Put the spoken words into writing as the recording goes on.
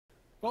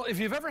Well, if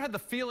you've ever had the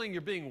feeling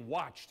you're being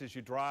watched as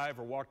you drive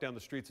or walk down the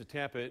streets of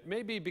Tampa, it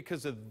may be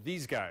because of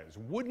these guys,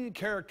 wooden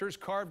characters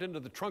carved into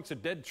the trunks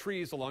of dead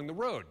trees along the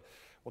road.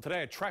 Well,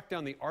 today I tracked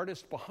down the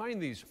artist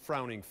behind these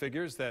frowning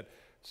figures that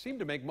seem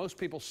to make most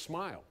people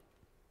smile.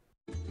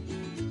 The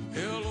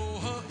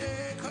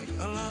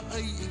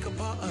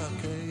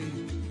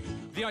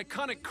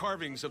iconic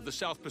carvings of the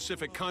South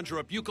Pacific conjure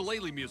up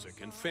ukulele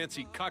music and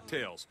fancy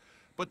cocktails.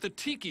 But the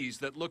tikis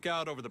that look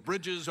out over the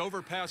bridges,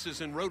 overpasses,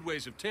 and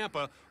roadways of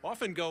Tampa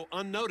often go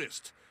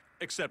unnoticed,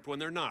 except when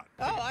they're not.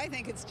 Oh, I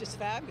think it's just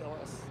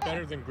fabulous.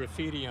 Better than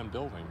graffiti on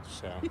buildings,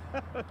 so.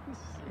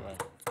 Anyway.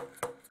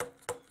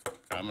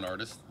 I'm an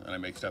artist, and I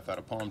make stuff out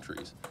of palm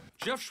trees.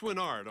 Jeff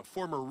Schwinnard, a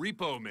former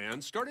repo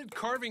man, started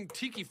carving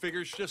tiki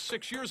figures just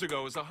 6 years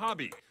ago as a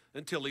hobby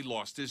until he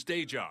lost his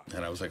day job.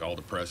 And I was like all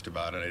depressed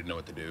about it. I didn't know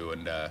what to do.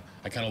 And I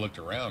kind of looked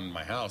around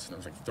my house, and there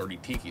was like 30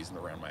 tikis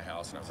around my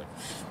house. And I was like,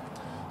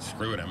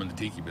 screw it, I'm in the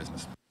tiki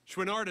business.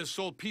 Schwinnard has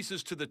sold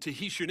pieces to the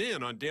Tahitian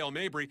Inn on Dale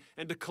Mabry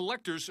and to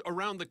collectors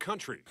around the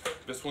country.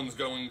 This one's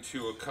going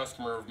to a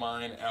customer of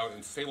mine out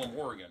in Salem,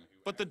 Oregon.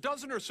 But the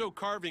dozen or so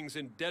carvings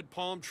in dead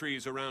palm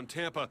trees around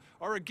Tampa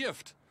are a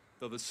gift,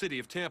 though the city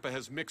of Tampa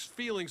has mixed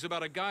feelings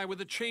about a guy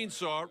with a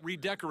chainsaw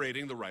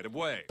redecorating the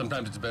right-of-way.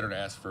 Sometimes it's better to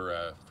ask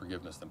for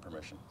forgiveness than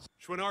permission.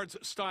 Schwinnard's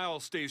style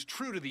stays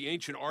true to the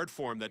ancient art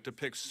form that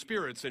depicts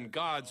spirits and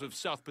gods of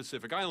South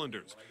Pacific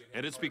Islanders,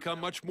 and it's become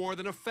much more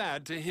than a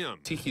fad to him.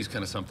 Tiki's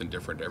kind of something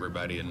different to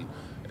everybody, and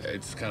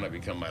it's kind of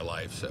become my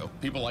life, so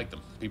people like them.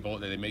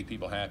 They make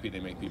people happy, they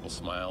make people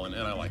smile, and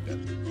I like that.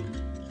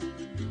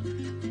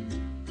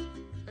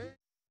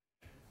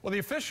 Well, the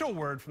official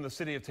word from the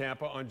city of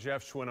Tampa on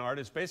Jeff Schwinnard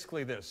is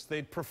basically this.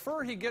 They'd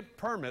prefer he get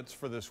permits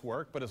for this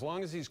work, but as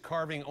long as he's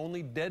carving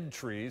only dead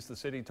trees, the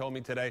city told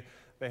me today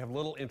they have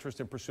little interest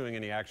in pursuing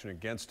any action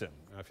against him.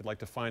 Now, if you'd like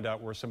to find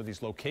out where some of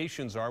these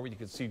locations are where you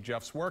can see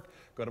Jeff's work,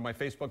 go to my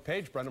Facebook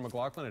page, Brendan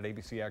McLaughlin at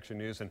ABC Action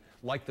News, and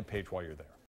like the page while you're there.